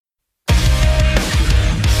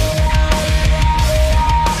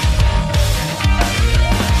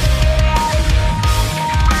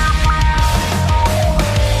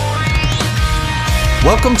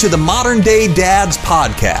Welcome to the Modern Day Dads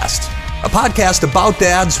Podcast, a podcast about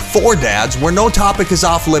dads for dads where no topic is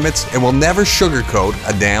off limits and we'll never sugarcoat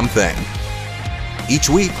a damn thing.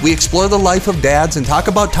 Each week, we explore the life of dads and talk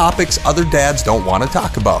about topics other dads don't want to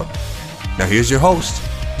talk about. Now here's your host,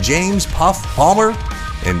 James Puff Palmer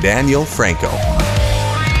and Daniel Franco.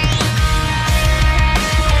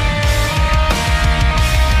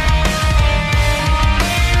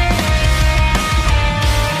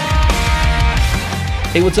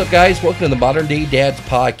 Hey, what's up, guys? Welcome to the Modern Day Dads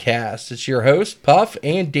Podcast. It's your host, Puff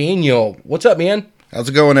and Daniel. What's up, man? How's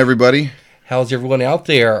it going, everybody? How's everyone out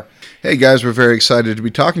there? Hey, guys, we're very excited to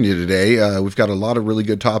be talking to you today. We've got a lot of really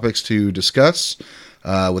good topics to discuss.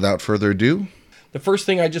 Without further ado, The first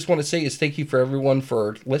thing I just want to say is thank you for everyone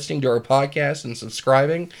for listening to our podcast and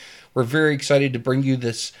subscribing. We're very excited to bring you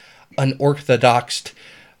this unorthodox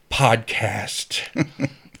podcast.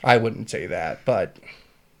 I wouldn't say that, but...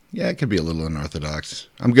 yeah, it could be a little unorthodox.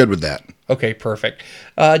 I'm good with that. Okay, perfect.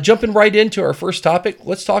 Jumping right into our first topic,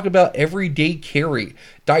 let's talk about everyday carry,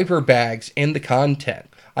 diaper bags, and the content.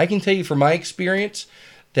 I can tell you from my experience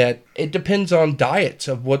that it depends on diets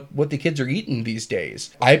of what the kids are eating these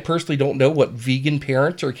days. I personally don't know what vegan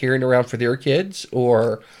parents are carrying around for their kids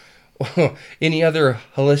or any other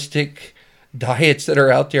holistic diets that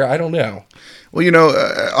are out there. I don't know. Well, you know,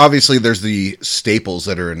 obviously there's the staples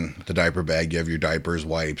that are in the diaper bag. You have your diapers,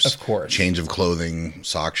 wipes, Of course. change of clothing,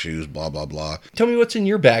 sock, shoes, blah, blah, blah. Tell me what's in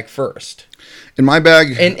your bag first. In my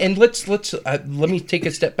bag... And let's let me take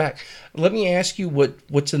a step back. Let me ask you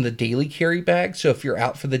what's in the daily carry bag. So if you're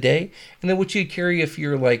out for the day, and then what you carry if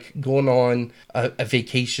you're like going on a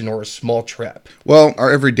vacation or a small trip. Well, our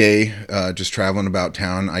everyday, just traveling about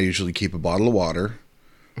town, I usually keep a bottle of water.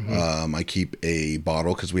 Mm-hmm. I keep a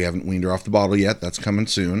bottle because we haven't weaned her off the bottle yet. That's coming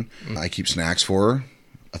soon. Mm-hmm. I keep snacks for her.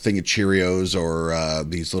 A thing of Cheerios or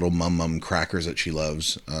these little Mum crackers that she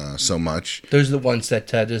loves so much. Those are the ones that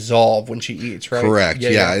dissolve when she eats, right? Correct.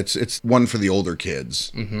 Yeah. It's one for the older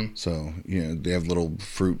kids. Mm-hmm. So, you know, they have little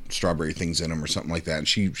fruit, strawberry things in them or something like that. And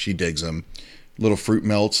she digs them. Little fruit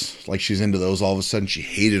melts, like she's into those all of a sudden. She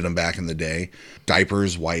hated them back in the day.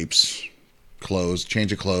 Diapers, wipes, clothes,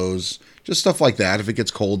 change of clothes, just stuff like that. If it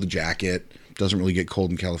gets cold, the jacket. Doesn't really get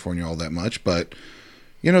cold in California all that much, but...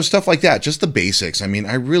 you know, stuff like that, just the basics. I mean,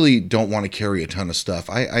 I really don't want to carry a ton of stuff.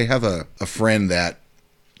 I have a friend that,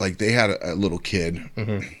 like, they had a little kid,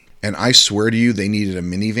 mm-hmm. and I swear to you, they needed a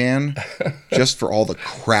minivan just for all the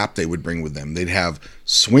crap they would bring with them. They'd have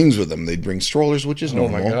swings with them. They'd bring strollers, which is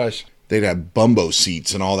normal. Oh, my gosh. They'd have bumbo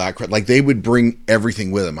seats and all that crap. Like, they would bring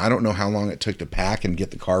everything with them. I don't know how long it took to pack and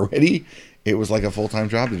get the car ready. It was like a full-time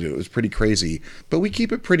job to do. It was pretty crazy. But we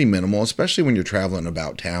keep it pretty minimal, especially when you're traveling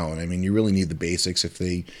about town. I mean, you really need the basics. If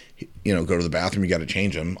they, you know, go to the bathroom, you got to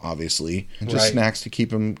change them, obviously. And just Right. snacks to keep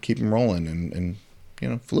them rolling and, you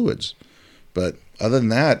know, fluids. But other than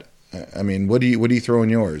that, I mean, what do you throw in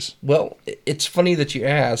yours? Well, it's funny that you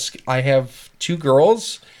ask. I have two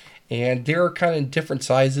girls, and they're kind of different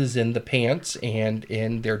sizes in the pants and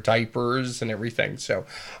in their diapers and everything. So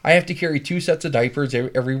I have to carry two sets of diapers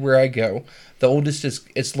everywhere I go. The oldest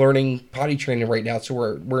is learning potty training right now, so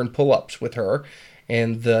we're in pull-ups with her.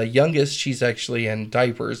 And the youngest, she's actually in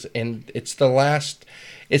diapers, and it's the last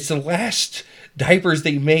diapers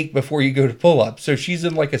they make before you go to pull-ups. So she's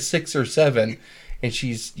in like a 6 or 7, and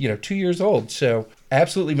she's, 2 years old. So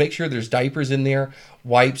absolutely make sure there's diapers in there.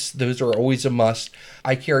 Wipes, those are always a must.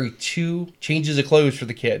 I carry 2 changes of clothes for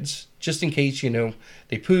the kids, just in case,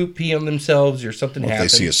 they poop, pee on themselves, or something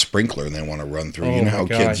happens. If they see a sprinkler and they want to run through, Oh, you know how my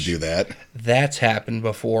kids gosh. do that. That's happened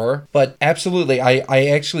before. But absolutely, I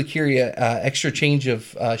actually carry a extra change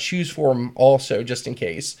of shoes for them also, just in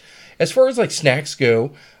case. As far as like snacks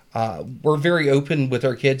go, we're very open with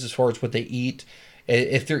our kids as far as what they eat.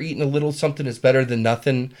 If they're eating a little something, it's better than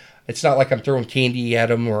nothing. It's not like I'm throwing candy at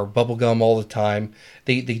them or bubble gum all the time.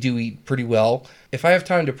 They do eat pretty well. If I have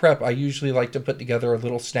time to prep, I usually like to put together a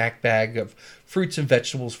little snack bag of fruits and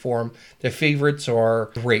vegetables for them. Their favorites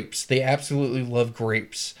are grapes. They absolutely love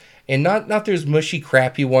grapes. And not those mushy,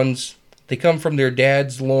 crappy ones. They come from their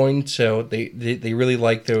dad's loin, so they really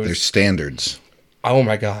like those. They're standards. Oh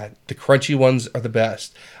my God, the crunchy ones are the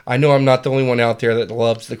best. I know I'm not the only one out there that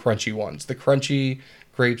loves the crunchy ones. The crunchy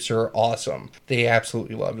grapes are awesome. They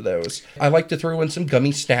absolutely love those. I like to throw in some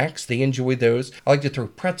gummy snacks. They enjoy those. I like to throw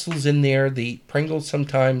pretzels in there. They eat Pringles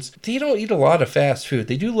sometimes. They don't eat a lot of fast food.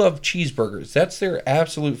 They do love cheeseburgers. That's their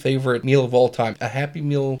absolute favorite meal of all time. A Happy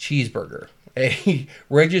Meal cheeseburger. A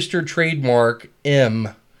registered trademark M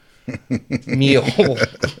meal.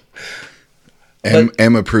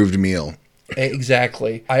 M approved meal.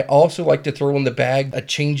 Exactly. I also like to throw in the bag a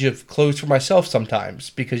change of clothes for myself sometimes,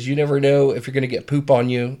 because you never know if you're going to get poop on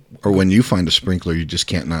you. Or when you find a sprinkler, you just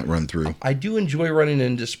can't not run through. I do enjoy running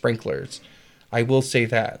into sprinklers. I will say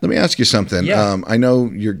that. Let me ask you something. Yeah. I know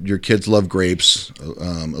your kids love grapes.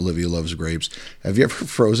 Olivia loves grapes. Have you ever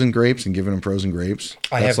frozen grapes and given them frozen grapes?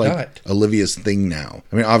 I have like not. Olivia's thing now.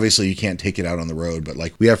 I mean, obviously you can't take it out on the road, but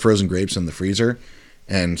like we have frozen grapes in the freezer,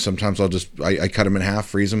 and sometimes I cut them in half,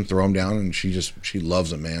 freeze them, throw them down, and she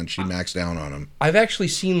loves them, man. She maxed down on them. I've actually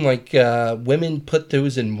seen like women put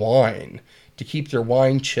those in wine to keep their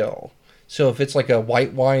wine chill. So if it's like a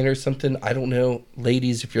white wine or something, I don't know,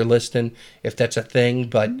 ladies, if you're listening, if that's a thing,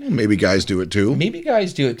 but Maybe guys do it too. maybe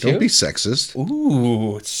guys do it too. Don't be sexist.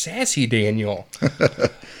 Ooh, sassy Daniel.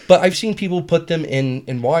 But I've seen people put them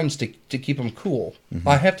in wines to keep them cool. Mm-hmm.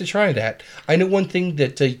 I have to try that. I know one thing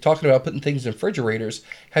that talking about putting things in refrigerators.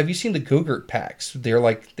 Have you seen the Go-Gurt packs? They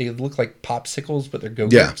look like popsicles, but they're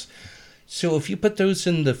Go-Gurts. Yeah. So if you put those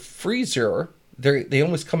in the freezer, they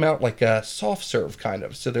almost come out like a soft serve kind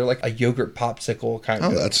of. So they're like a yogurt popsicle kind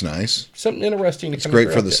of. Oh, that's nice. Something interesting. It's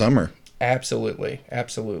great for the summer. Absolutely.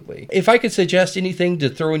 Absolutely. If I could suggest anything to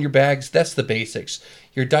throw in your bags, that's the basics.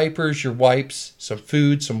 Your diapers, your wipes, some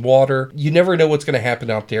food, some water. You never know what's going to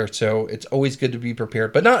happen out there, so it's always good to be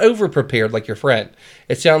prepared, but not over prepared like your friend.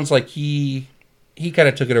 It sounds like he kind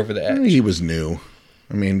of took it over the edge. He was new.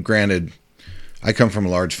 I mean, granted, I come from a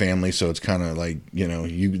large family, so it's kind of like, you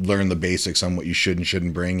learn the basics on what you should and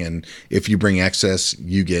shouldn't bring, and if you bring excess,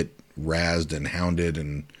 you get razzed and hounded,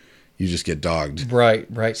 and you just get dogged.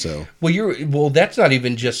 Right. So, well, that's not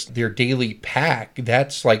even just their daily pack.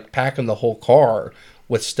 That's like packing the whole car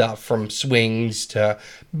with stuff from swings to.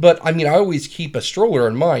 But I mean, I always keep a stroller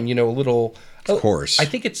in mind. A little. Of course. I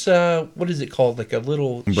think it's what is it called? Like a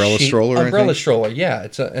little umbrella stroller. Umbrella stroller. Yeah,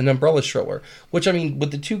 it's an umbrella stroller. Which I mean, with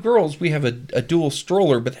the two girls, we have a dual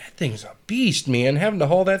stroller, but that thing's a beast, man. Having to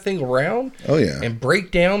haul that thing around. Oh yeah. And break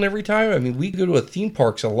down every time. I mean, we go to a theme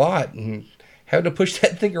parks a lot and. Having to push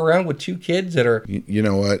that thing around with two kids that are... You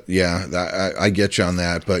know what? Yeah, I get you on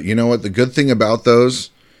that. But you know what? The good thing about those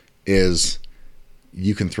is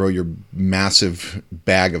you can throw your massive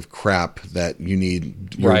bag of crap that you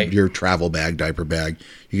need, your travel bag, diaper bag.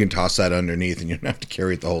 You can toss that underneath and you don't have to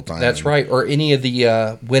carry it the whole time. That's right. Or any of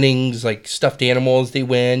the winnings, like stuffed animals they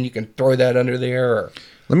win, you can throw that under there. Or...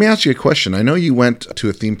 Let me ask you a question. I know you went to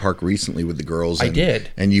a theme park recently with the girls. I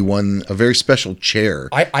did. And you won a very special chair.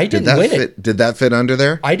 I didn't win it. Did that fit under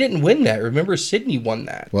there? I didn't win that. Remember, Sydney won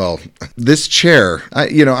that. Well, this chair,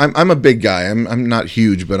 I'm a big guy. I'm not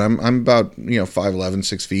huge, but I'm about 5'11",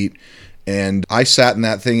 6 feet. And I sat in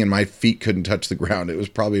that thing and my feet couldn't touch the ground. It was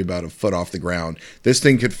probably about a foot off the ground. This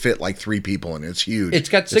thing could fit like 3 people in it. It's huge. It's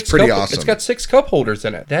got six. Awesome. It's got 6 cup holders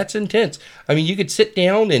in it. That's intense. I mean, you could sit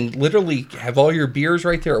down and literally have all your beers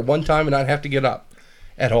right there at one time and not have to get up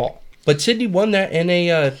at all. But Sydney won that in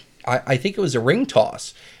I think it was a ring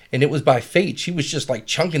toss. And it was by fate. She was just like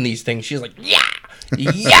chunking these things. She was like, yeah.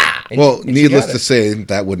 Well, needless to say,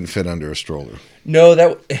 that wouldn't fit under a stroller.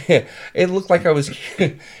 No, it looked like I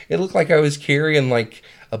was carrying like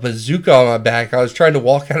a bazooka on my back. I was trying to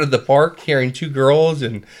walk out of the park carrying 2 girls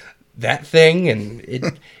and that thing, and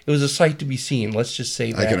it was a sight to be seen. Let's just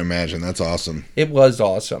say that. I can imagine. That's awesome. It was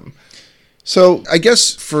awesome. So I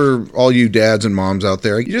guess for all you dads and moms out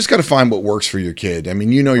there, you just got to find what works for your kid. I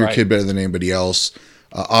mean, your kid better than anybody else.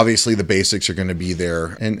 Obviously, the basics are going to be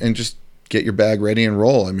there, and just get your bag ready and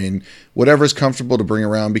roll. I mean, whatever's comfortable to bring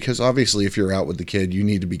around, because obviously if you're out with the kid, you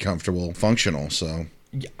need to be comfortable, functional. So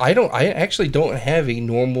I actually don't have a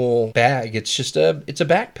normal bag. It's just it's a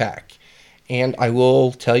backpack. And I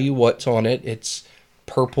will tell you what's on it. It's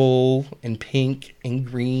purple and pink and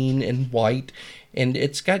green and white, and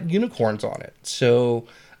it's got unicorns on it. So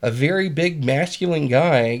a very big masculine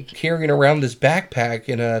guy carrying around this backpack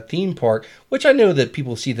in a theme park, which I know that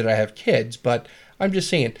people see that I have kids, but I'm just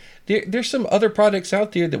saying, there's some other products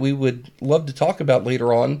out there that we would love to talk about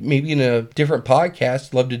later on, maybe in a different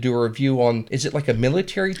podcast. Love to do a review on, is it like a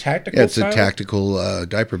military tactical Yeah, it's style? a tactical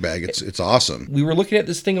diaper bag. It's awesome. We were looking at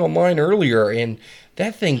this thing online earlier, and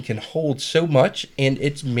that thing can hold so much, and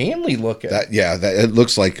it's manly looking. It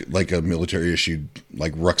looks like a military issued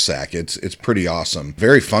like rucksack. It's pretty awesome.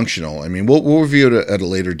 Very functional. I mean, we'll review it at a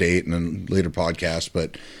later date and a later podcast,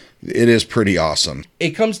 but it is pretty awesome.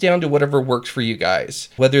 It comes down to whatever works for you guys.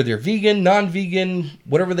 Whether they're vegan, non-vegan,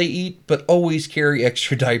 whatever they eat, but always carry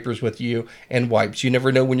extra diapers with you and wipes. You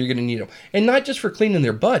never know when you're going to need them. And not just for cleaning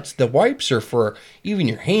their butts. The wipes are for even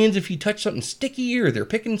your hands if you touch something sticky or they're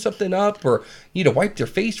picking something up or you need to wipe their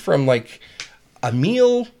face from like a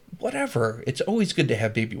meal, whatever. It's always good to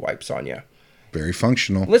have baby wipes on you. Very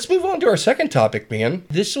functional. Let's move on to our second topic, man.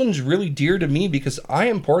 This one's really dear to me because I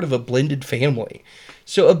am part of a blended family.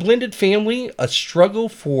 So a blended family, a struggle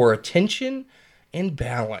for attention and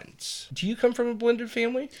balance. Do you come from a blended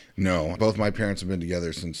family? No, both my parents have been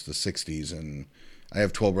together since the 60s, and I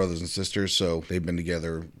have 12 brothers and sisters, so they've been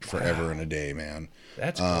together forever and a day, man.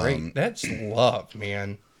 That's great. That's love,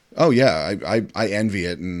 man. Oh yeah, I envy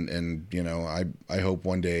it, and you know, I hope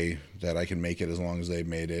one day that I can make it as long as they've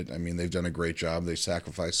made it. I mean, they've done a great job. They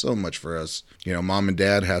sacrificed so much for us. You know, Mom and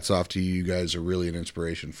Dad, hats off to you. You guys are really an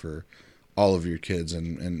inspiration for all of your kids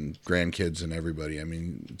and grandkids and everybody. I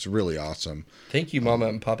mean, it's really awesome. Thank you, Mama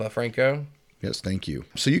and Papa Franco. Yes, thank you.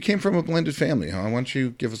 So you came from a blended family, huh? Why don't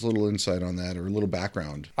you give us a little insight on that or a little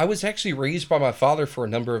background? I was actually raised by my father for a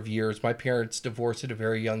number of years. My parents divorced at a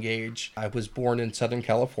very young age. I was born in Southern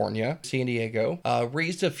California, San Diego.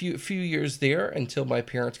 Raised a few years there until my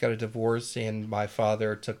parents got a divorce and my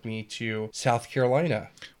father took me to South Carolina.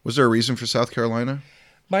 Was there a reason for South Carolina?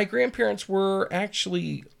 My grandparents were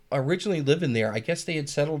actually originally living there. I guess they had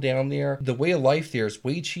settled down there. The way of life there is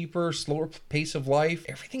way cheaper, slower pace of life.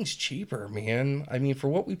 Everything's cheaper, man. I mean, for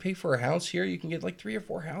what we pay for a house here, you can get like 3 or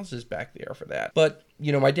 4 houses back there for that. But,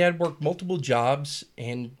 you know, my dad worked multiple jobs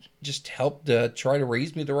and just helped try to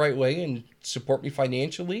raise me the right way and support me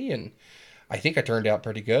financially. And I think I turned out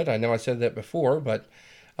pretty good. I know I said that before, but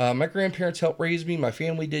my grandparents helped raise me. My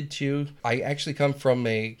family did too. I actually come from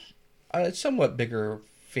a somewhat bigger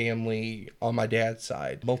family on my dad's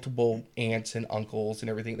side, multiple aunts and uncles and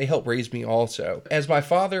everything. They helped raise me also. As my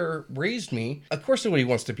father raised me, of course nobody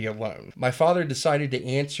wants to be alone. My father decided to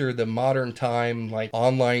answer the modern time like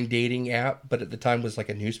online dating app, but at the time was like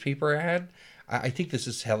a newspaper ad. I think this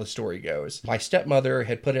is how the story goes. My stepmother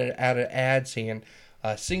had put out an ad saying,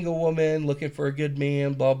 a single woman looking for a good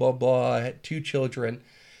man, blah, blah, blah. I had 2 children.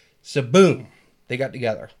 So boom, they got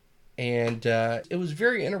together. And it was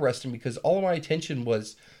very interesting because all of my attention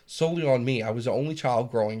was solely on me. I was the only child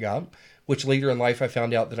growing up, which later in life I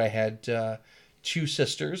found out that I had 2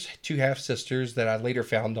 sisters, 2 half-sisters that I later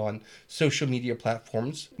found on social media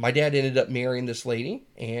platforms. My dad ended up marrying this lady,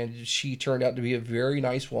 and she turned out to be a very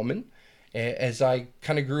nice woman. As I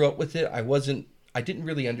kind of grew up with it, I didn't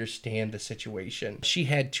really understand the situation. She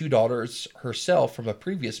had 2 daughters herself from a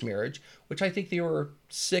previous marriage, which I think they were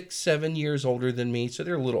 6, 7 years older than me, so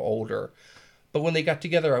they're a little older. But when they got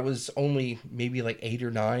together, I was only maybe like 8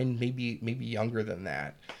 or 9, maybe younger than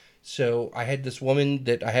that. So I had this woman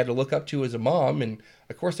that I had to look up to as a mom, and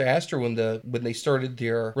of course I asked her when they started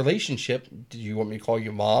their relationship, "Do you want me to call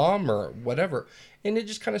you mom or whatever?" And it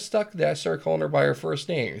just kind of stuck that I started calling her by her first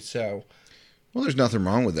name. So. Well, there's nothing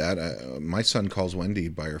wrong with that. My son calls Wendy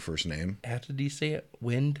by her first name. How did he say it?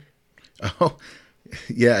 Wind? Oh,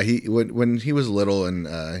 yeah. When he was little and,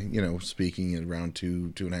 speaking at around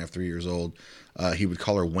 2.5, 3 years old, he would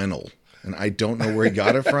call her Wennel. And I don't know where he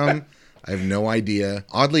got it from. I have no idea.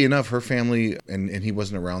 Oddly enough, her family, and he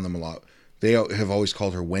wasn't around them a lot, they have always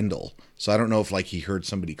called her Wendell. So I don't know if like he heard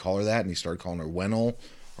somebody call her that and he started calling her Wennel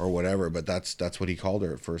or whatever, but that's what he called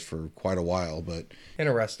her at first for quite a while. But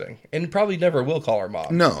interesting. And probably never will call her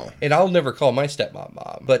mom. No. And I'll never call my stepmom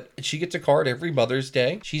mom. But she gets a card every Mother's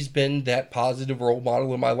Day. She's been that positive role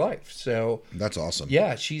model in my life. So that's awesome.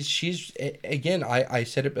 Yeah, she's again, I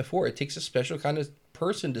said it before, it takes a special kind of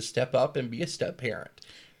person to step up and be a step parent.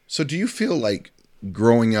 So do you feel like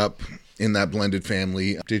growing up in that blended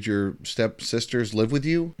family, did your stepsisters live with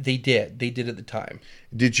you? They did at the time.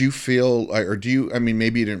 Did you feel, or do you, I mean,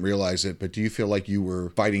 maybe you didn't realize it, but do you feel like you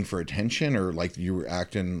were fighting for attention or like you were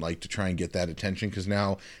acting like to try and get that attention? Because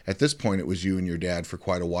now at this point it was you and your dad for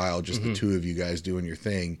quite a while, just the 2 of you guys doing your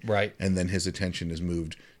thing. Right. And then his attention has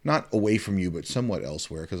moved not away from you, but somewhat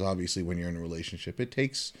elsewhere. Because obviously when you're in a relationship, it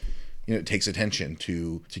takes attention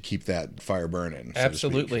to keep that fire burning. So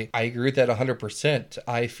absolutely. I agree with that 100%.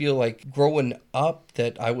 I feel like growing up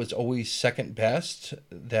that I was always second best,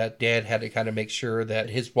 that dad had to kind of make sure that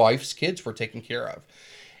his wife's kids were taken care of.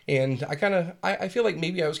 And I feel like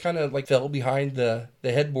maybe I was kind of like fell behind the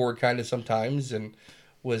headboard kind of sometimes and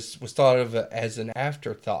was thought of as an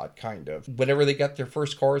afterthought kind of. Whenever they got their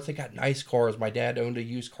first cars, they got nice cars. My dad owned a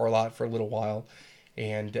used car lot for a little while.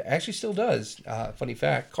 And actually still does. Funny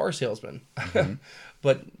fact, car salesman.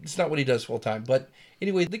 But it's not what he does full time. But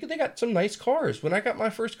anyway, they got some nice cars. When I got my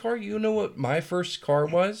first car, you know what my first car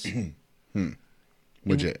was? It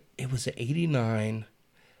was an 89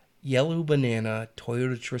 yellow banana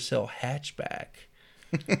Toyota Tercel hatchback.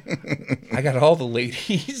 I got all the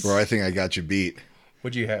ladies. Bro, I think I got you beat.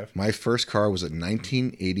 What'd you have? My first car was a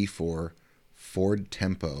 1984 Ford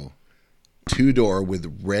Tempo, 2-door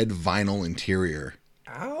with red vinyl interior.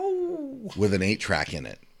 Ow! With an 8-track in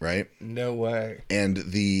it. right? No way. And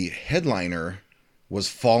the headliner was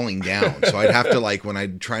falling down. So I'd have to, like, when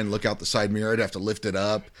I'd try and look out the side mirror, I'd have to lift it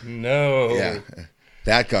up. No. Yeah.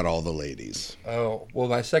 That got all the ladies. Oh, well,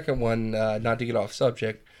 my second one, not to get off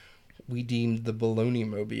subject, we deemed the Baloney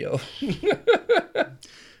Mobile.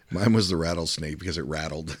 Mine was the rattlesnake because it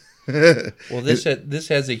rattled. Well, this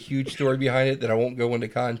has a huge story behind it that I won't go into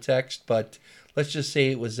context, but let's just say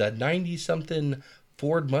it was a 90-something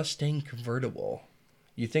Ford Mustang convertible.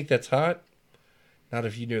 You think that's hot? Not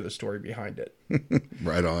if you know the story behind it.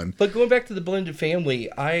 Right on. But going back to the blended family,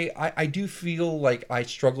 I do feel like I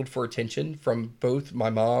struggled for attention from both my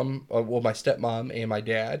mom, my stepmom and my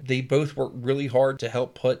dad. They both worked really hard to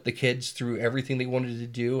help put the kids through everything they wanted to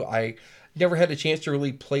do. I never had a chance to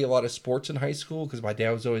really play a lot of sports in high school because my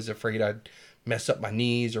dad was always afraid I'd mess up my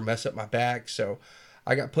knees or mess up my back. So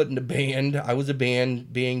I got put into band. I was a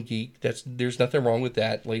band geek. There's nothing wrong with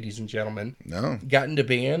that, ladies and gentlemen. No. Got into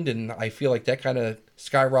band, and I feel like that kind of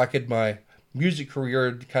skyrocketed my music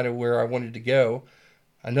career kind of where I wanted to go.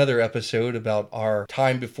 Another episode about our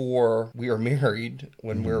time before we were married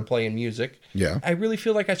when we were playing music. Yeah. I really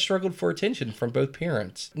feel like I struggled for attention from both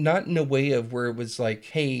parents. Not in a way of where it was like,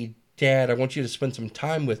 hey, Dad, I want you to spend some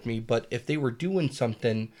time with me. But if they were doing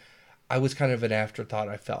something, I was kind of an afterthought,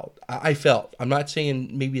 I felt. I'm not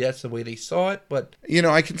saying maybe that's the way they saw it, but... You know,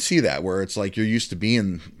 I can see that where it's like you're used to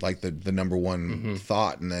being like the number one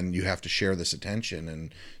thought, and then you have to share this attention.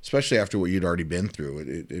 And especially after what you'd already been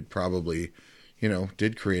through, it probably, you know,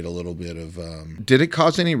 did create a little bit of... Did it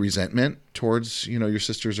cause any resentment towards, you know, your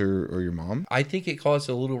sisters or your mom? I think it caused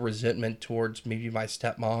a little resentment towards maybe my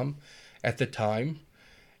stepmom at the time.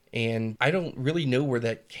 And I don't really know where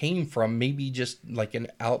that came from. Maybe just like an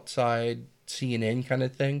outside CNN kind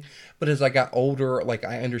of thing. But as I got older, like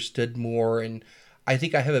I understood more. And I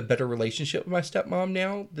think I have a better relationship with my stepmom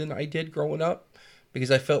now than I did growing up.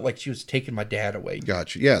 Because I felt like she was taking my dad away.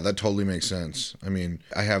 Gotcha. Yeah, that totally makes sense. I mean,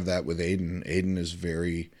 I have that with Aiden. Aiden is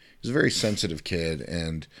he's a very sensitive kid.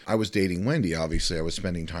 And I was dating Wendy, obviously. I was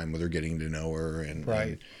spending time with her, getting to know her. And,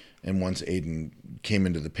 right. And once Aiden came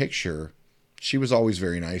into the picture... She was always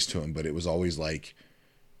very nice to him, but it was always like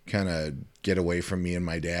kind of get away from me and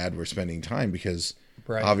my dad. We're spending time because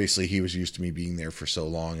obviously he was used to me being there for so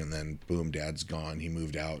long, and then boom, Dad's gone. He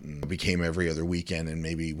moved out and became every other weekend and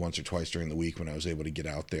maybe once or twice during the week when I was able to get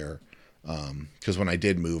out there. Because when I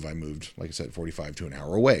did move, I moved, like I said, 45 to an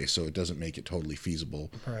hour away, so it doesn't make it totally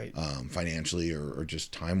feasible, right? Financially or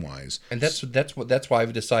just time wise. And that's why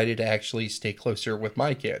I've decided to actually stay closer with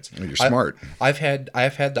my kids. You're smart. I've had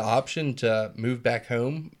the option to move back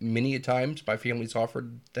home many a times. My family's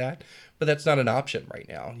offered that, but that's not an option right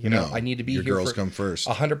now. You know, I need to be here. Your girls come first.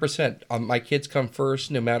 100%. My kids come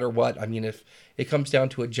first, no matter what. I mean, if it comes down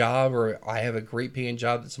to a job, or I have a great paying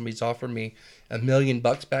job that somebody's offered me $1 million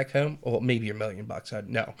back home, well, maybe $1 million.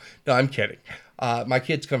 No, I'm kidding. My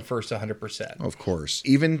kids come first 100%. Of course.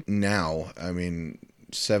 Even now, I mean,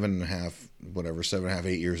 7.5,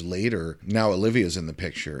 8 years later, now Olivia's in the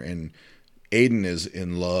picture, and Aiden is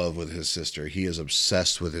in love with his sister. He is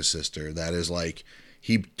obsessed with his sister. That is like...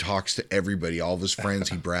 He talks to everybody, all of his friends.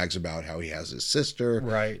 He brags about how he has his sister.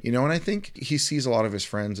 Right. You know, and I think he sees a lot of his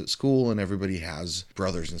friends at school, and everybody has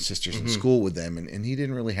brothers and sisters in school with them. And he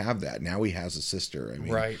didn't really have that. Now he has a sister. I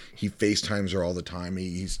mean, he FaceTimes her all the time.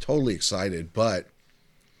 He's totally excited, but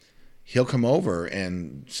he'll come over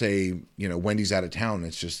and say, you know, Wendy's out of town.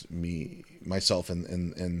 It's just me, myself,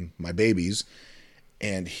 and my babies.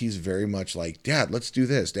 And he's very much like, Dad, let's do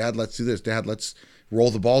this. Dad, let's do this. Dad, let's roll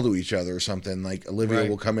the ball to each other or something. Like Olivia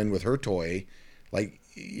will come in with her toy. Like,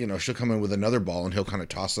 you know, she'll come in with another ball and he'll kind of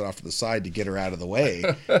toss it off to the side to get her out of the way.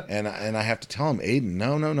 and I have to tell him, Aiden,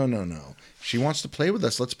 no. She wants to play with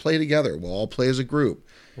us. Let's play together. We'll all play as a group.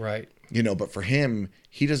 Right. You know, but for him,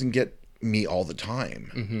 he doesn't get me all the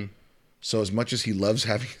time. Mm-hmm. So as much as he loves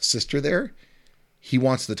having a sister there, he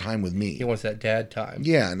wants the time with me. He wants that dad time.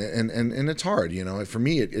 Yeah, and it's hard, you know. For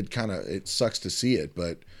me, it sucks to see it,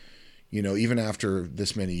 but you know, even after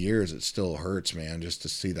this many years, it still hurts, man, just to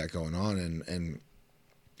see that going on. And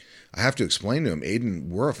I have to explain to him, Aiden,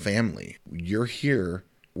 we're a family. You're here.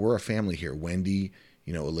 We're a family here. Wendy,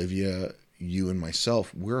 you know, Olivia, you and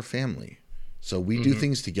myself, we're a family. So we do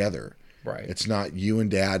things together. Right. It's not you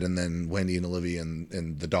and Dad and then Wendy and Olivia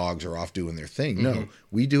and the dogs are off doing their thing. No,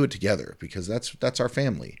 we do it together because that's our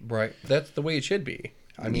family. Right. That's the way it should be.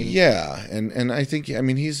 I mean, yeah, and I think, I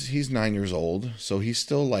mean, he's 9 years old, so he's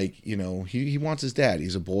still like, you know, he wants his dad.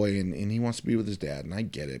 He's a boy and he wants to be with his dad, and I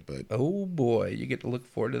get it, but oh boy, you get to look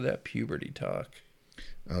forward to that puberty talk.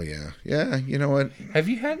 Oh yeah, yeah. You know what? Have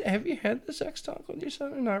you had the sex talk with your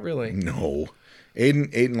son or not really? No.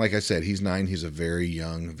 Aiden, like I said, he's 9. He's a very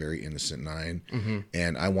young, very innocent 9,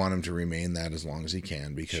 and I want him to remain that as long as he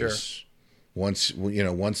can because once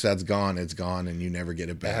that's gone, it's gone, and you never get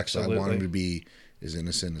it back. Absolutely. So I want him to be as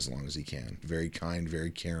innocent as long as he can. Very kind,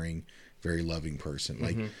 very caring, very loving person.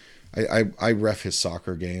 Like I ref his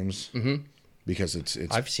soccer games because it's.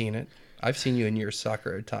 I've seen it. I've seen you in your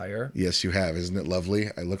soccer attire. Yes, you have. Isn't it lovely?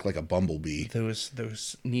 I look like a bumblebee.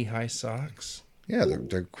 Those knee-high socks. Yeah,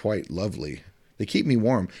 they're quite lovely. They keep me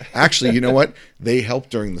warm. Actually, you know what? They help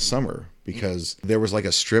during the summer because there was like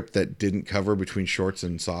a strip that didn't cover between shorts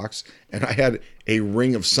and socks, and I had a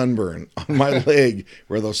ring of sunburn on my leg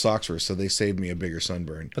where those socks were, so they saved me a bigger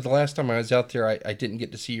sunburn. But the last time I was out there, I didn't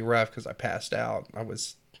get to see you ref because I passed out. I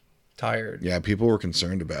was tired. Yeah, people were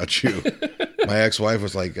concerned about you. My ex-wife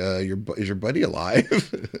was like, is your buddy alive?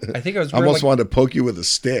 I think I was I almost wanted to poke you with a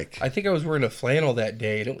stick. I think I was wearing a flannel that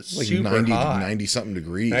day, and it was Like super 90, hot. 90-something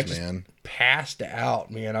degrees, I just man. passed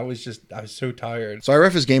out, man. I was so tired. So I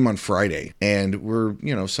ref his game on Friday, and we're,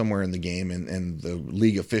 somewhere in the game, and the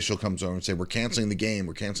league official comes over and say, we're canceling the game.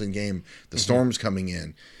 The storm's coming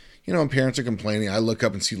in. And parents are complaining. I look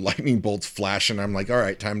up and see lightning bolts flashing. I'm like, all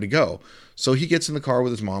right, time to go. So he gets in the car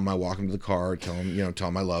with his mom. I walk him to the car, tell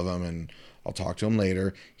him I love him, and I'll talk to him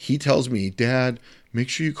later. He tells me, Dad, make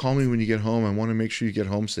sure you call me when you get home. I want to make sure you get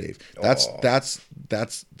home safe. That's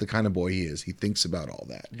the kind of boy he is. He thinks about all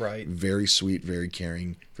that. Right. Very sweet, very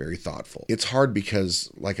caring, very thoughtful. It's hard because,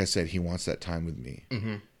 like I said, he wants that time with me.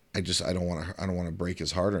 Mm-hmm. I don't want to break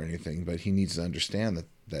his heart or anything, but he needs to understand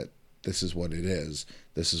that this is what it is.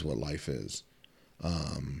 This is what life is.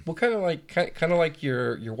 Well, kind of like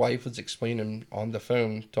your wife was explaining on the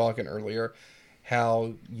phone talking earlier,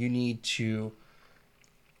 how you need to,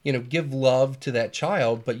 give love to that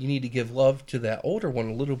child, but you need to give love to that older one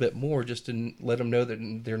a little bit more, just to let them know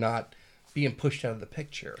that they're not being pushed out of the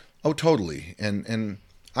picture. Oh, totally. And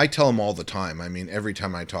I tell him all the time. I mean, every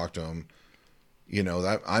time I talk to him,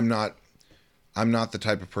 that I'm not the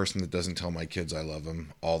type of person that doesn't tell my kids I love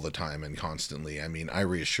them all the time and constantly. I mean, I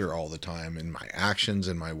reassure all the time in my actions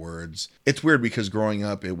and my words. It's weird because growing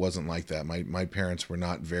up, it wasn't like that. My parents were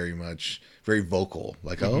not very vocal.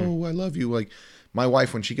 Like, oh, I love you. Like my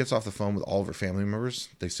wife, when she gets off the phone with all of her family members,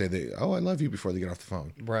 they say I love you before they get off the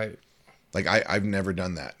phone. Right. Like I've never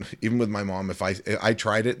done that. Even with my mom, if I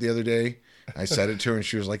tried it the other day, I said it to her and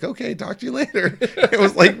she was like, okay, talk to you later. It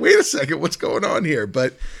was like, wait a second, what's going on here?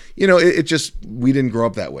 But it just, we didn't grow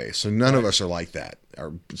up that way. So none of us are like that.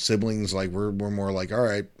 Our siblings, like we're more like, all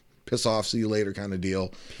right, piss off, see you later kind of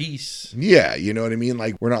deal. Peace. Yeah. You know what I mean?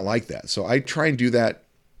 Like we're not like that. So I try and do that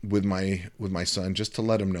with my son, just to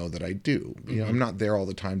let him know that I do. I'm not there all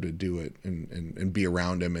the time to do it and be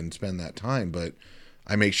around him and spend that time, but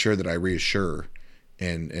I make sure that I reassure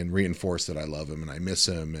and reinforce that I love him and I miss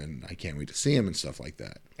him and I can't wait to see him and stuff like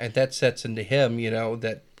that. And that sets into him,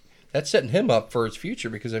 that's setting him up for his future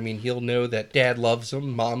because, he'll know that dad loves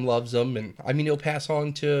him, mom loves him, and, he'll pass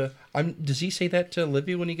on to... does he say that to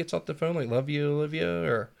Olivia when he gets off the phone? Like, love you, Olivia,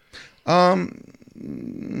 or...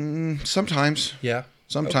 Sometimes. Yeah.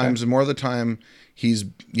 Sometimes, okay. And more of the time, he's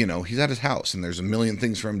at his house and there's a million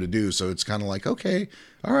things for him to do, so it's kind of like, okay,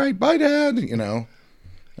 all right, bye, Dad, and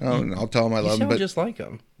I'll tell him I love him. But just like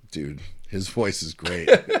him. Dude, his voice is great.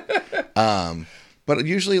 But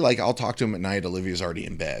usually, like, I'll talk to him at night. Olivia's already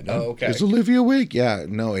in bed. Oh, okay. Is Olivia awake? Yeah.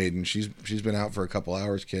 No, Aiden. She's been out for a couple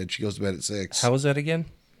hours, kid. She goes to bed at 6. How was that again?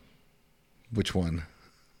 Which one?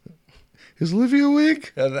 Is Olivia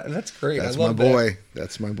awake? That's great. That's I love my boy. That.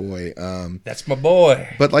 That's my boy. That's my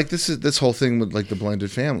boy. But like this whole thing with like the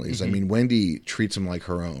blended families. I mean, Wendy treats him like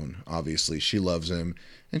her own. Obviously, she loves him,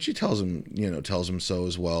 and she tells him so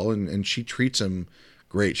as well. And she treats him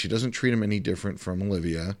great. She doesn't treat him any different from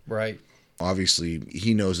Olivia. Right. Obviously,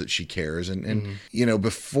 he knows that she cares. And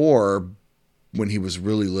before, when he was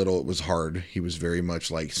really little, it was hard. He was very much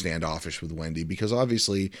like standoffish with Wendy because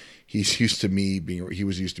obviously he was used to me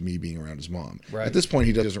being around his mom. Right. At this point,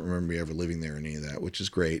 he doesn't remember me ever living there or any of that, which is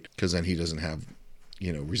great because then he doesn't have,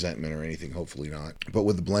 resentment or anything. Hopefully not. But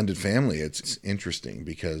with the blended family, it's interesting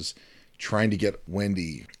because trying to get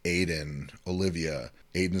Wendy, Aiden, Olivia,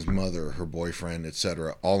 Aiden's mother, her boyfriend,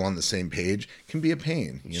 etc., all on the same page can be a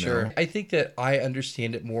pain. Sure. know? I think that I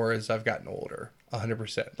understand it more as I've gotten older.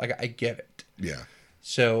 100%. Like, I get it. Yeah.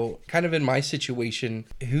 So kind of in my situation,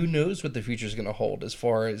 who knows what the future is going to hold as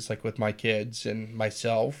far as like with my kids and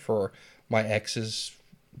myself or my ex's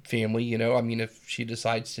family, if she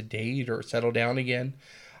decides to date or settle down again,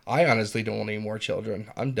 I honestly don't want any more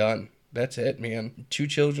children. I'm done. That's it, man. 2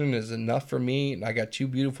 children is enough for me. And I got 2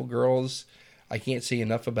 beautiful girls. I can't say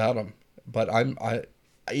enough about him. But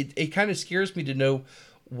it kind of scares me to know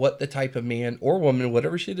what the type of man or woman,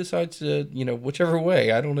 whatever she decides to, whichever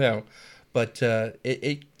way, I don't know. But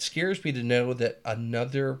it scares me to know that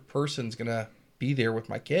another person's going to be there with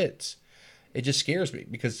my kids. It just scares me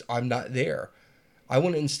because I'm not there. I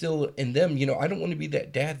want to instill in them, I don't want to be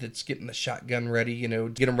that dad that's getting the shotgun ready,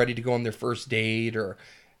 get them ready to go on their first date or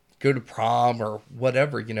go to prom or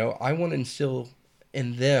whatever, I want to instill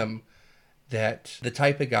in them that the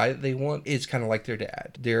type of guy that they want is kind of like their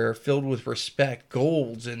dad. They're filled with respect,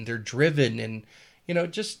 goals, and they're driven. And,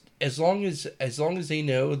 just as long as they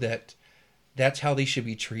know that that's how they should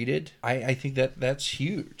be treated, I think that's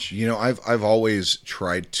huge. I've always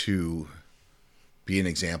tried to be an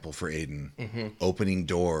example for Aiden, opening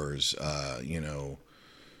doors,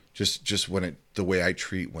 just when the way I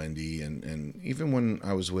treat Wendy and even when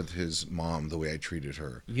I was with his mom, the way I treated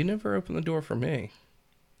her. You never opened the door for me.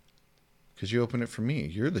 Because you open it for me.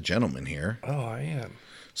 You're the gentleman here. Oh, I am.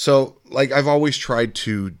 So, I've always tried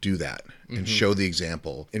to do that and show the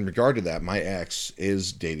example. In regard to that, my ex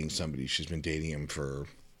is dating somebody. She's been dating him for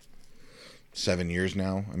 7 years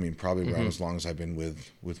now. I mean, probably around as long as I've been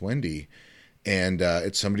with Wendy. And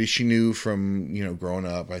it's somebody she knew from, growing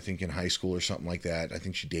up, I think in high school or something like that. I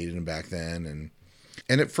think she dated him back then.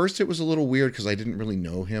 And at first it was a little weird because I didn't really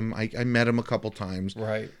know him. I met him a couple times.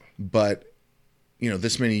 Right. But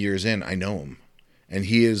this many years in, I know him. And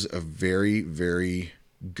he is a very, very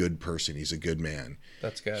good person. He's a good man.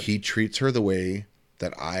 That's good. He treats her the way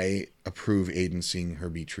that I approve Aiden seeing her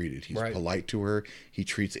be treated. He's polite to her. He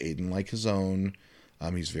treats Aiden like his own.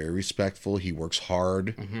 He's very respectful. He works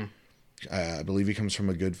hard. I believe he comes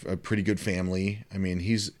from a pretty good family. I mean,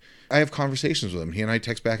 I have conversations with him. He and I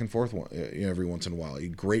text back and forth every once in a while.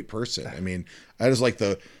 He's a great person. I mean, that is like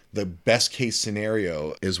the best case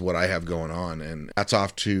scenario is what I have going on. And that's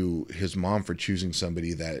off to his mom for choosing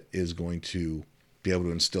somebody that is going to be able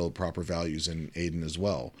to instill proper values in Aiden as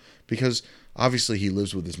well. Because obviously he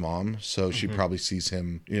lives with his mom, so she probably sees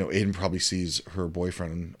him, Aiden probably sees her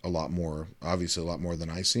boyfriend a lot more than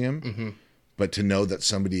I see him. But to know that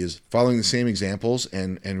somebody is following the same examples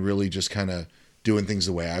and really just kind of doing things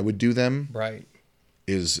the way I would do them, right,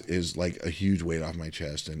 is like a huge weight off my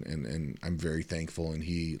chest, and I'm very thankful. And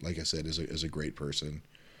he, like I said, is a great person.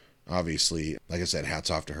 Obviously, like I said,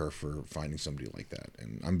 hats off to her for finding somebody like that,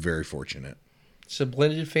 and I'm very fortunate. So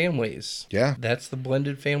blended families. Yeah. That's the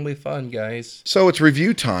blended family fun, guys. So it's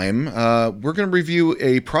review time. We're going to review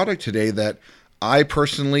a product today that I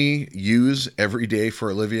personally use every day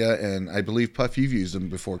for Olivia, and I believe, Puff, you've used them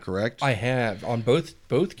before, correct? I have, on both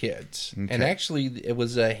kids. Okay. And actually, it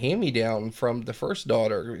was a hand-me-down from the first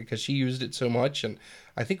daughter because she used it so much, and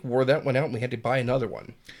I think wore that one out, and we had to buy another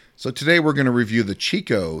one. So today we're going to review the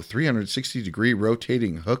Chico 360-degree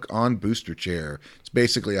rotating hook-on booster chair. It's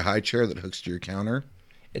basically a high chair that hooks to your counter.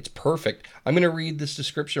 It's perfect. I'm going to read this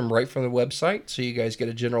description right from the website so you guys get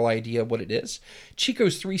a general idea of what it is.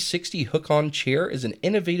 Chico's 360 hook-on chair is an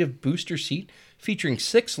innovative booster seat featuring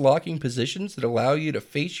 6 locking positions that allow you to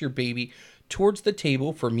face your baby towards the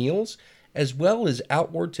table for meals as well as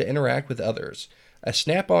outward to interact with others. A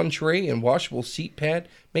snap-on tray and washable seat pad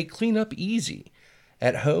make cleanup easy.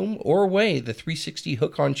 At home or away, the 360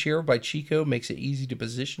 hook-on chair by Chico makes it easy to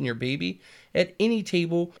position your baby at any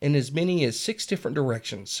table in as many as 6 different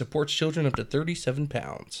directions. Supports children up to 37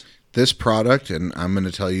 pounds. This product, and I'm going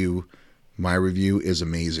to tell you, my review is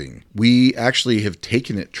amazing. We actually have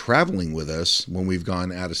taken it traveling with us when we've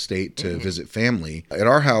gone out of state to visit family. At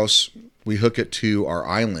our house, we hook it to our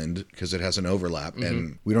island because it has an overlap,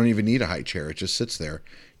 and we don't even need a high chair. It just sits there.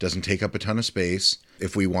 It doesn't take up a ton of space.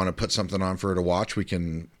 If we want to put something on for her to watch, we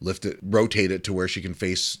can lift it, rotate it to where she can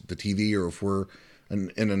face the TV, or if we're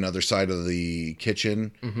in another side of the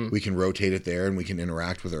kitchen, we can rotate it there and we can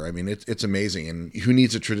interact with her. I mean, it's amazing. And who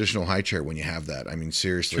needs a traditional high chair when you have that? I mean,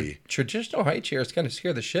 seriously. Traditional high chairs kind of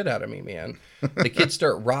scare the shit out of me, man. The kids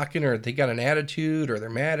start rocking, or they got an attitude, or they're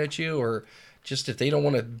mad at you, or just if they don't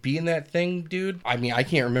want to be in that thing, dude. I mean, I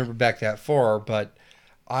can't remember back that far, but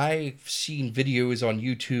I've seen videos on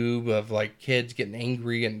YouTube of like kids getting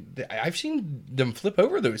angry, and I've seen them flip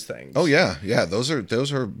over those things. Oh yeah. Those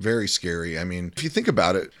are very scary. I mean, if you think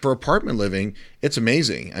about it, for apartment living, it's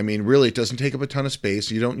amazing. I mean, really, it doesn't take up a ton of space.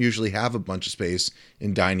 You don't usually have a bunch of space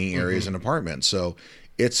in dining areas in apartments, so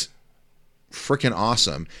it's freaking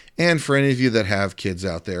awesome. And for any of you that have kids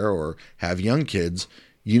out there or have young kids,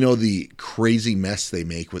 you know the crazy mess they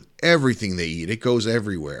make with everything they eat. It goes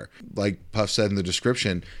everywhere. Like Puff said in the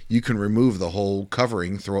description, you can remove the whole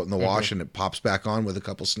covering, throw it in the wash, and it pops back on with a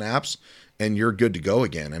couple snaps, and you're good to go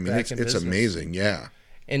again. I mean, it's amazing. Yeah.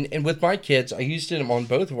 And with my kids, I used them on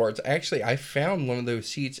both of ours. Actually, I found one of those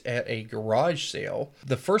seats at a garage sale.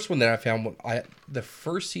 The first one that I found, the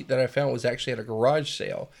first seat that I found was actually at a garage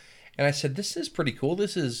sale. And I said, this is pretty cool.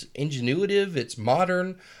 This is ingenuitive. It's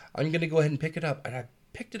modern. I'm going to go ahead and pick it up. And I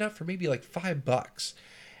picked it up for maybe like $5.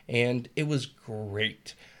 And it was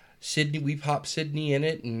great. Sydney, we popped Sydney in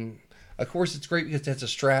it. And of course, it's great because it has a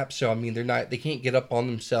strap. So, I mean, they can't get up on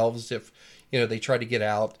themselves if, they try to get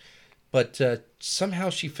out. But somehow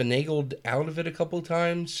she finagled out of it a couple of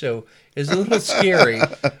times. So it was a little scary.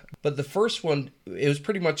 But the first one, it was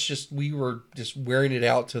pretty much just, we were just wearing it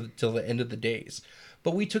out till the end of the days.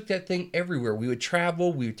 But we took that thing everywhere. We would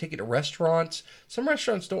travel. We would take it to restaurants. Some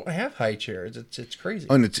restaurants don't have high chairs. It's crazy.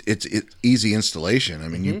 Oh, and it's easy installation. I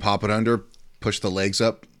mean, you pop it under, push the legs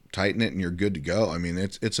up, tighten it, and you're good to go. I mean,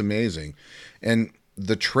 it's amazing. And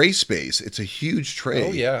the tray space, it's a huge tray.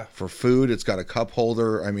 Oh, yeah. For food. It's got a cup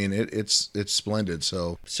holder. I mean, it's splendid.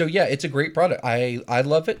 So yeah, it's a great product. I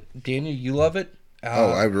love it. Daniel, you love it.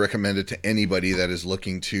 I would recommend it to anybody that is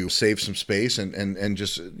looking to save some space and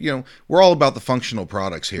just, we're all about the functional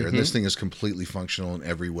products here. And this thing is completely functional in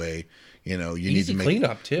every way. You Easy need to make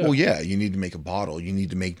cleanup too. Well, yeah, you need to make a bottle. You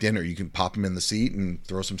need to make dinner. You can pop them in the seat and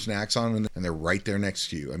throw some snacks on them, and they're right there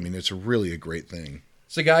next to you. I mean, it's really a great thing.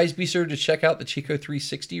 So guys, be sure to check out the Chico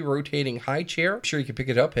 360 rotating high chair. I'm sure you can pick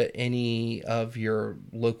it up at any of your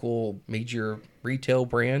local major retail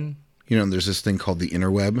brand. There's this thing called the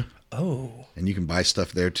interweb. Oh. And you can buy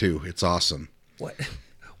stuff there too. It's awesome.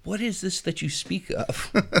 What is this that you speak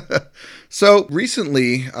of? So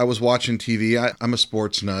recently I was watching TV. I'm a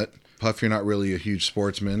sports nut. Puff, you're not really a huge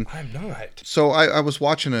sportsman. I'm not. So I was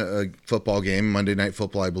watching a football game, Monday Night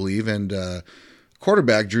Football, I believe, and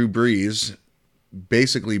quarterback Drew Brees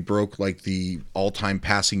basically broke like the all-time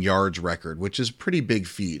passing yards record, which is a pretty big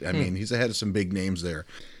feat. I mean, he's ahead of some big names there.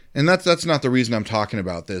 And that's not the reason I'm talking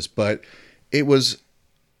about this, but it was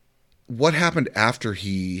what happened after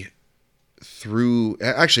he threw.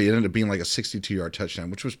 Actually, it ended up being like a 62-yard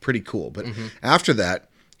touchdown, which was pretty cool. But after that,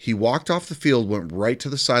 he walked off the field, went right to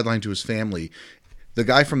the sideline to his family. The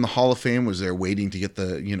guy from the Hall of Fame was there waiting to get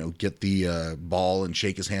the ball and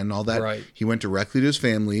shake his hand and all that. Right. He went directly to his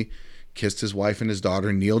family, kissed his wife and his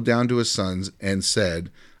daughter, kneeled down to his sons, and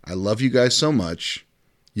said, "I love you guys so much.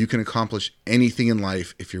 You can accomplish anything in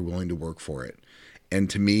life if you're willing to work for it." And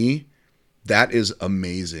to me, that is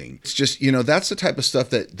amazing. It's just, that's the type of stuff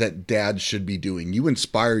that dads should be doing. You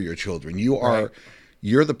inspire your children.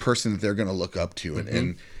 You're the person that they're going to look up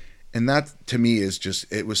to. And that to me is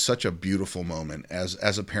just, it was such a beautiful moment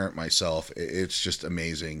as a parent myself. It's just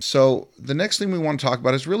amazing. So the next thing we want to talk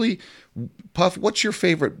about is really, Puff, what's your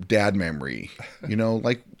favorite dad memory?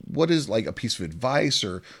 Like what is like a piece of advice,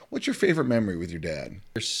 or what's your favorite memory with your dad?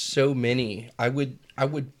 There's so many. I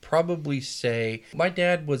would probably say my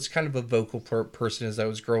dad was kind of a vocal person as I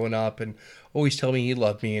was growing up, and always tell me he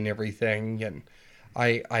loved me and everything. And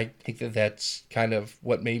I think that's kind of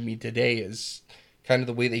what made me today, is kind of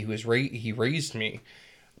the way that he raised me.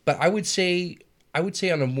 But I would say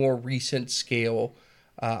on a more recent scale,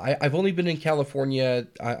 I've only been in California.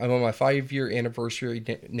 I'm on my 5-year anniversary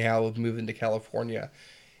now of moving to California.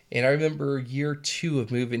 And I remember year 2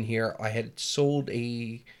 of moving here, I had sold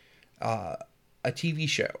a TV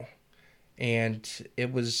show, and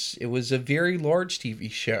it was a very large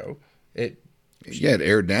TV show. It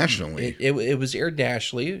aired nationally. It was aired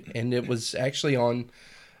nationally, and it was actually on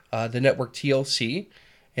the network TLC.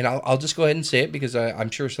 And I'll just go ahead and say it because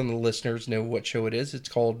I'm sure some of the listeners know what show it is. It's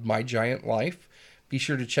called My Giant Life. Be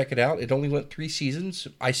sure to check it out. It only went 3 seasons.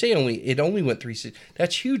 I say it only went 3 seasons.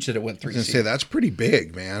 That's huge that it went 3 seasons. I was going to say, that's pretty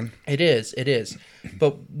big, man. It is.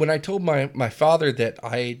 But when I told my father that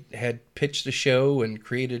I had pitched a show and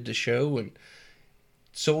created a show and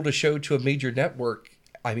sold a show to a major network,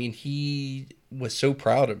 I mean, he was so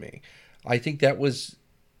proud of me. I think that was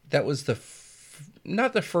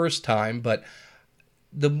not the first time, but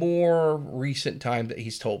the more recent time that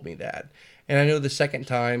he's told me that. And I know the second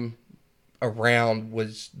time around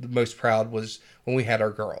was the most proud was when we had our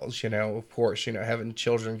girls, of course, having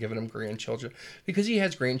children, giving them grandchildren, because he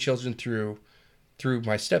has grandchildren through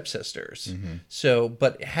my stepsisters. So,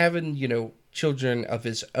 but having, children of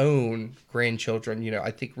his own, grandchildren, I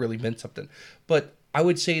think really meant something. But I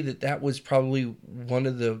would say that was probably one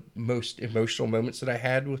of the most emotional moments that I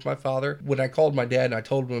had with my father. When I called my dad and I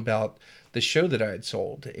told him about the show that I had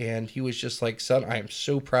sold, and he was just like, "Son, I am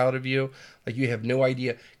so proud of you. Like, you have no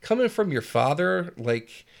idea. Coming from your father,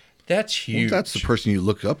 like, that's huge." Well, that's the person you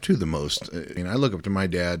look up to the most. I look up to my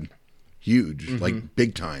dad huge, like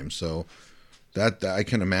big time. So That I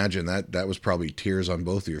can imagine that was probably tears on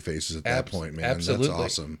both of your faces at that point, man. Absolutely. That's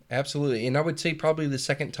awesome. Absolutely. And I would say probably the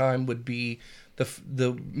second time would be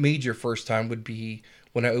the major first time would be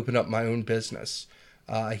when I opened up my own business.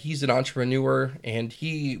 He's an entrepreneur and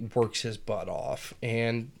he works his butt off.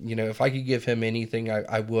 And, if I could give him anything,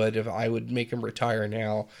 I would. If I would make him retire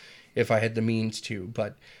now if I had the means to.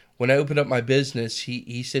 But when I opened up my business,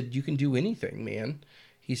 he said, you can do anything, man.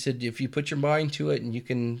 He said, if you put your mind to it and you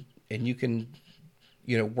can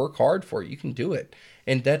work hard for it, you can do it.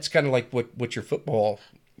 And that's kind of like what your football.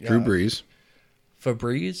 Drew Brees.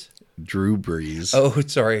 Febreze? Drew Brees. Oh,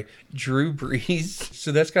 sorry. Drew Brees.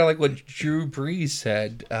 So that's kind of like what Drew Brees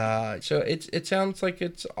said. So it sounds like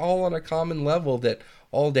it's all on a common level that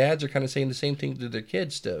all dads are kind of saying the same thing to their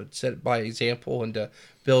kids to set by example and to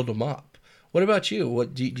build them up. What about you?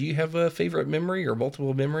 What do you have a favorite memory or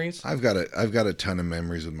multiple memories? I've got a ton of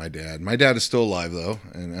memories with my dad. My dad is still alive though,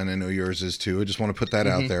 and I know yours is too. I just want to put that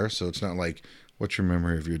out there, so it's not like, what's your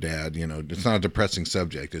memory of your dad? It's not a depressing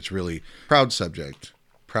subject. It's really proud subject,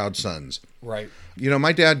 proud sons. Right.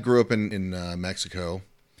 My dad grew up in Mexico.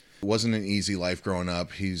 It wasn't an easy life growing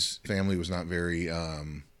up. His family was not very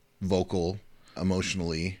vocal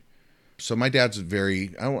emotionally. So my dad's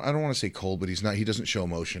very, I don't want to say cold, but he doesn't show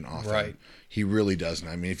emotion often. Right. He really doesn't.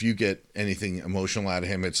 I mean, if you get anything emotional out of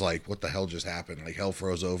him, it's like, what the hell just happened? Like hell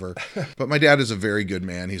froze over. But my dad is a very good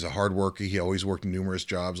man. He's a hard worker. He always worked numerous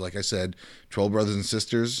jobs. Like I said, 12 brothers and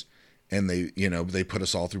sisters, and they put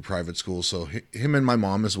us all through private school. So him and my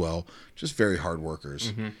mom as well, just very hard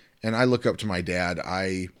workers. Mm-hmm. And I look up to my dad.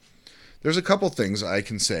 There's a couple things I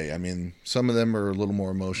can say. I mean, some of them are a little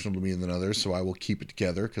more emotional to me than others, so I will keep it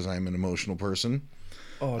together because I'm an emotional person.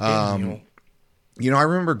 Oh, Daniel. I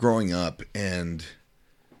remember growing up, and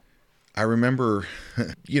I remember,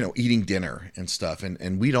 eating dinner and stuff,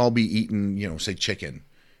 and we'd all be eating, say chicken.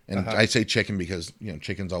 And I say chicken because,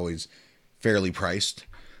 chicken's always fairly priced.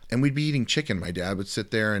 And we'd be eating chicken. My dad would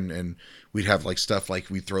sit there and we'd have like stuff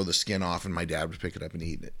like we'd throw the skin off and my dad would pick it up and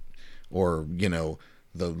eat it. Or,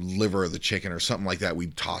 the liver of the chicken or something like that,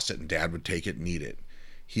 we'd toss it and dad would take it and eat it.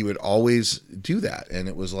 He would always do that. And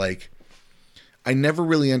it was like, I never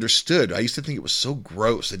really understood. I used to think it was so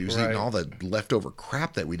gross that he was eating all the leftover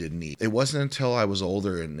crap that we didn't eat. It wasn't until I was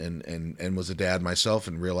older and was a dad myself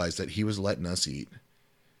and realized that he was letting us eat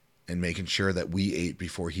and making sure that we ate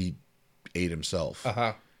before he ate himself.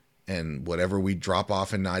 Uh-huh. And whatever we'd drop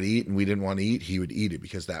off and not eat and we didn't want to eat, he would eat it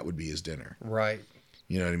because that would be his dinner. Right.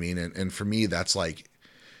 You know what I mean? And for me, that's like,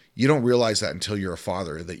 you don't realize that until you're a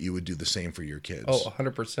father that you would do the same for your kids. Oh,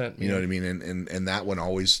 100%. You know what I mean? And that one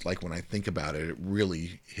always, like when I think about it, it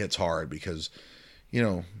really hits hard because,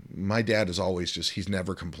 my dad is always he's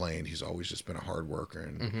never complained. He's always just been a hard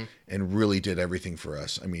worker and really did everything for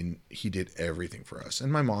us. I mean, he did everything for us.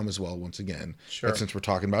 And my mom as well, once again. Sure. But since we're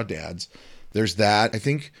talking about dads, there's that. I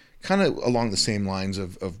think kind of along the same lines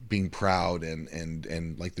of being proud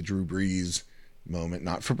and like the Drew Brees moment,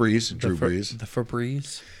 not Febreze, Drew Brees. The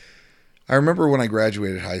Febreze. I remember when I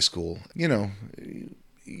graduated high school,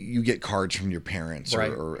 you get cards from your parents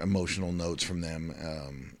or emotional notes from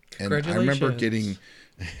them. And I remember getting,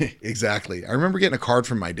 exactly. I remember getting a card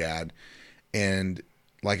from my dad and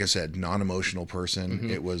like I said, non-emotional person. Mm-hmm.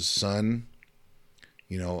 It was, son,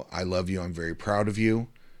 I love you. I'm very proud of you.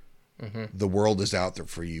 Mm-hmm. The world is out there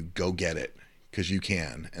for you. Go get it because you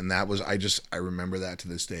can. And that was, I remember that to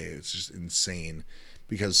this day. It's just insane.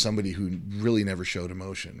 Because somebody who really never showed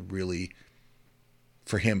emotion, really,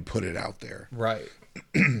 for him, put it out there. Right.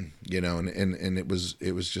 And it was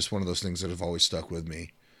just one of those things that have always stuck with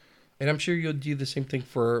me. And I'm sure you'll do the same thing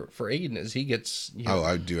for Aiden as he gets. Oh,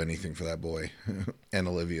 I'd do anything for that boy, and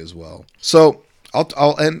Olivia as well. So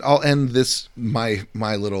I'll end this my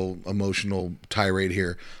little emotional tirade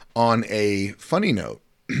here on a funny note,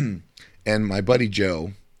 and my buddy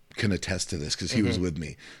Joe can attest to this because he was with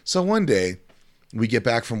me. So one day. We get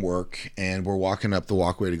back from work and we're walking up the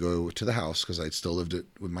walkway to go to the house because I still lived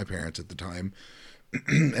with my parents at the time.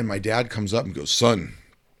 And my dad comes up and goes, son,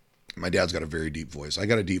 my dad's got a very deep voice. I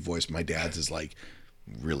got a deep voice. My dad's is like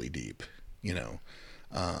really deep,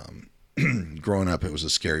 growing up, it was a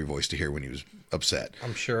scary voice to hear when he was upset.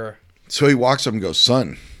 I'm sure. So he walks up and goes,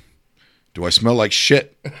 son, do I smell like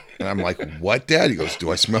shit? And I'm like, what, Dad? He goes,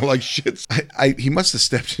 do I smell like shit? He must have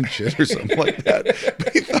stepped in shit or something like that.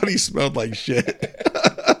 But he thought he smelled like shit.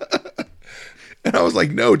 And I was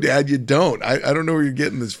like, no, Dad, you don't. I don't know where you're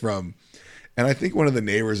getting this from. And I think one of the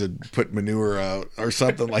neighbors had put manure out or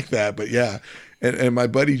something like that. But yeah. And my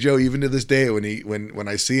buddy Joe, even to this day, when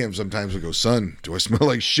I see him, sometimes will go, son, do I smell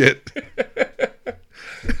like shit?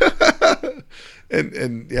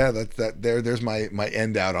 And yeah, there's my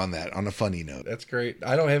end out on that, on a funny note. That's great.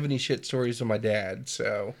 I don't have any shit stories with my dad,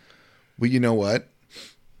 so. Well, you know what?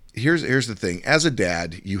 Here's the thing. As a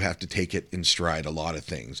dad, you have to take it in stride, a lot of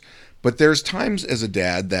things. But there's times as a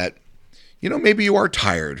dad that, maybe you are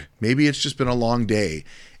tired. Maybe it's just been a long day.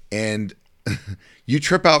 And you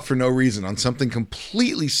trip out for no reason on something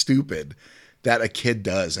completely stupid that a kid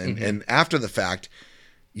does. And after the fact,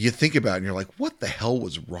 you think about it and you're like, what the hell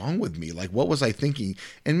was wrong with me? Like, what was I thinking?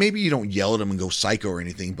 And maybe you don't yell at them and go psycho or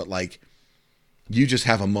anything, but like, you just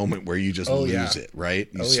have a moment where you just lose it, right?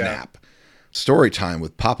 You snap. Yeah. Story time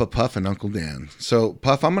with Papa Puff and Uncle Dan. So,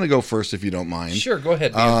 Puff, I'm going to go first if you don't mind. Sure, go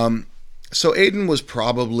ahead, Dan. So Aiden was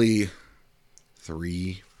probably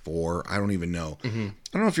 3, 4, I don't even know. I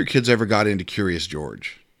don't know if your kids ever got into Curious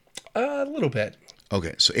George. A little bit.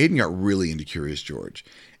 Okay, so Aiden got really into Curious George,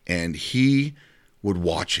 and he would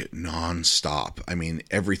watch it nonstop. I mean,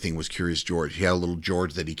 everything was Curious George. He had a little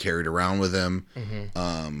George that he carried around with him.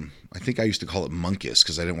 I think I used to call it Munkus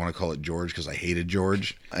because I didn't want to call it George because I hated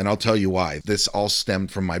George. And I'll tell you why. This all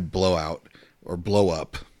stemmed from my blowout or blow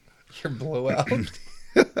up. Your blowout?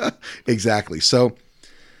 Exactly. So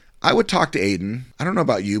I would talk to Aiden. I don't know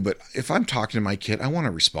about you, but if I'm talking to my kid, I want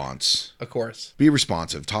a response. Of course. Be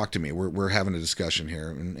responsive. Talk to me. We're having a discussion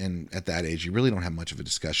here. And at that age, you really don't have much of a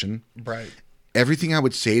discussion. Right. Everything I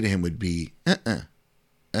would say to him would be,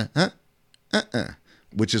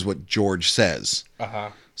 which is what George says.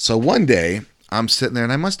 So one day, I'm sitting there,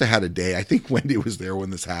 and I must have had a day. I think Wendy was there when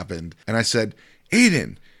this happened. And I said,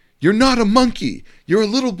 Aiden, you're not a monkey. You're a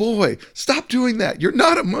little boy. Stop doing that. You're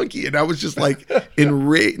not a monkey. And I was just like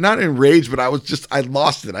not enraged, but I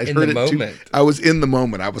lost it. I heard it too. I was in the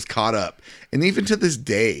moment. I was caught up. And even to this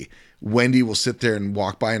day, Wendy will sit there and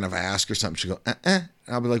walk by, and if I ask her something, she'll go, And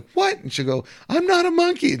I'll be like, what? And she'll go, I'm not a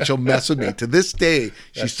monkey. And she'll mess with me. To this day,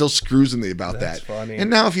 she still screws with me about that. Funny. And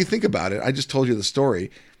now if you think about it, I just told you the story.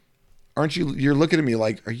 You're looking at me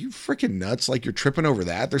like, are you freaking nuts? Like you're tripping over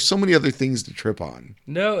that? There's so many other things to trip on.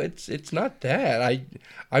 No, it's not that.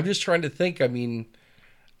 I'm just trying to think. I mean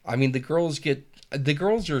the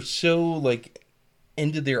girls are so like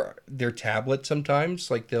into their tablet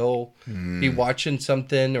sometimes. Like they'll be watching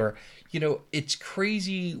something, or it's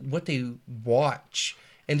crazy what they watch.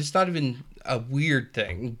 And it's not even a weird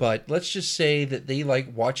thing, but let's just say that they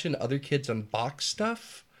like watching other kids unbox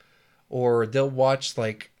stuff, or they'll watch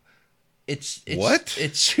like it's what?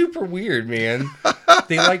 It's super weird, man.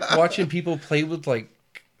 They like watching people play with like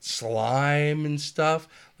slime and stuff.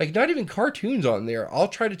 Like not even cartoons on there. I'll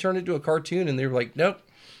try to turn it to a cartoon and they're like, nope.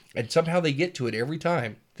 And somehow they get to it every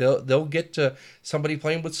time. They'll get to somebody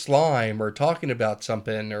playing with slime or talking about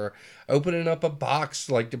something or opening up a box,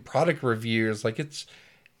 like the product reviews. Like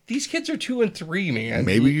these kids are 2 and 3, man.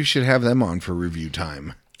 Maybe you should have them on for review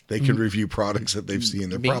time. They could review products that they've seen.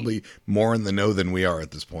 They're probably more in the know than we are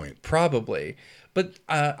at this point. Probably. But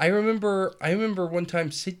I remember one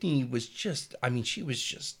time Sydney was she was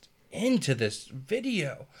just into this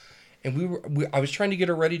video. And I was trying to get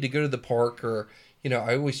her ready to go to the park, or,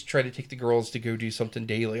 I always try to take the girls to go do something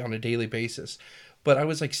on a daily basis. But I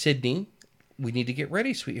was like, Sydney, we need to get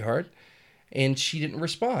ready, sweetheart. And she didn't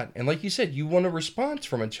respond. And like you said, you want a response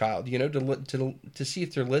from a child, to see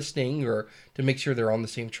if they're listening or to make sure they're on the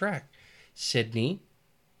same track. Sydney,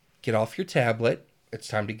 get off your tablet. It's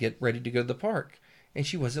time to get ready to go to the park. And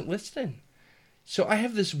she wasn't listening. So I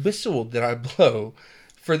have this whistle that I blow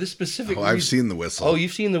for this specific reason. I've seen the whistle. Oh,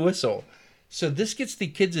 you've seen the whistle. So this gets the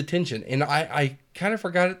kids' attention. And I kind of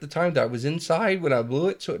forgot at the time that I was inside when I blew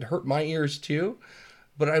it, so it hurt my ears too.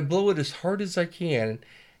 But I blow it as hard as I can.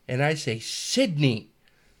 And I say, Sydney.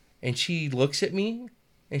 And she looks at me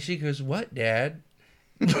and she goes, what, Dad?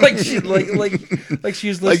 like she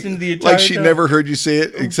was listening to the entire Like she time. never heard you say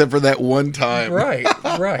it except for that one time.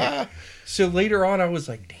 Right. So later on I was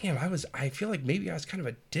like, damn, I feel like maybe I was kind of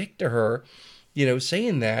a dick to her,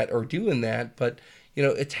 saying that or doing that. But,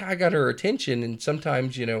 it's how I got her attention. And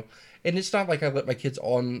sometimes, and it's not like I let my kids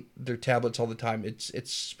on their tablets all the time.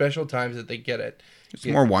 It's special times that they get it. It's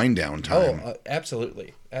more wind down time. Oh,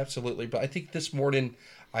 absolutely. Absolutely. But I think this morning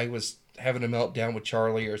I was having a meltdown with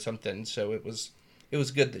Charlie or something. So it was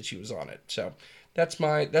good that she was on it. So that's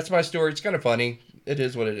my story. It's kind of funny. It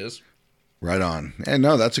is what it is. Right on. And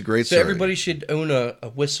no, that's a great story. So everybody should own a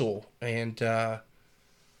whistle and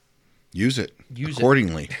use it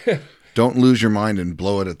accordingly. Don't lose your mind and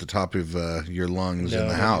blow it at the top of your lungs in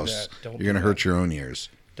the house. You're going to hurt your own ears.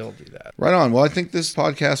 Don't do that. Right on. Well, I think this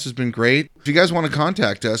podcast has been great. If you guys want to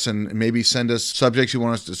contact us and maybe send us subjects you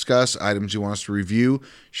want us to discuss, items you want us to review,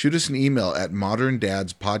 shoot us an email at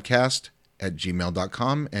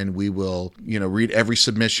moderndadspodcast@gmail.com, and we will, read every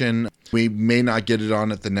submission. We may not get it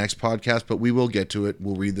on at the next podcast, but we will get to it.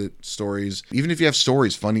 We'll read the stories. Even if you have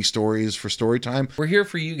stories, funny stories for story time. We're here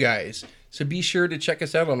for you guys. So be sure to check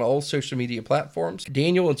us out on all social media platforms.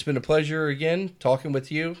 Daniel, it's been a pleasure again talking with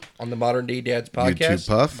you on the Modern Day Dads podcast. You too,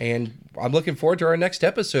 Puff. And I'm looking forward to our next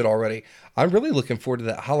episode already. I'm really looking forward to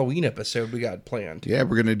that Halloween episode we got planned. Yeah,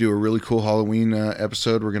 we're going to do a really cool Halloween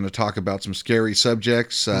episode. We're going to talk about some scary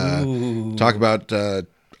subjects, talk about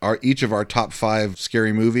each of our top 5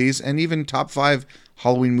 scary movies, and even top 5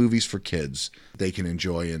 Halloween movies for kids they can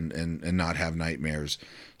enjoy and not have nightmares.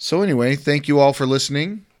 So anyway, thank you all for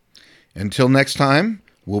listening. Until next time,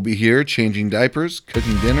 we'll be here changing diapers,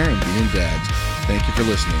 cooking dinner, and being dads. Thank you for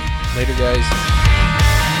listening. Later, guys.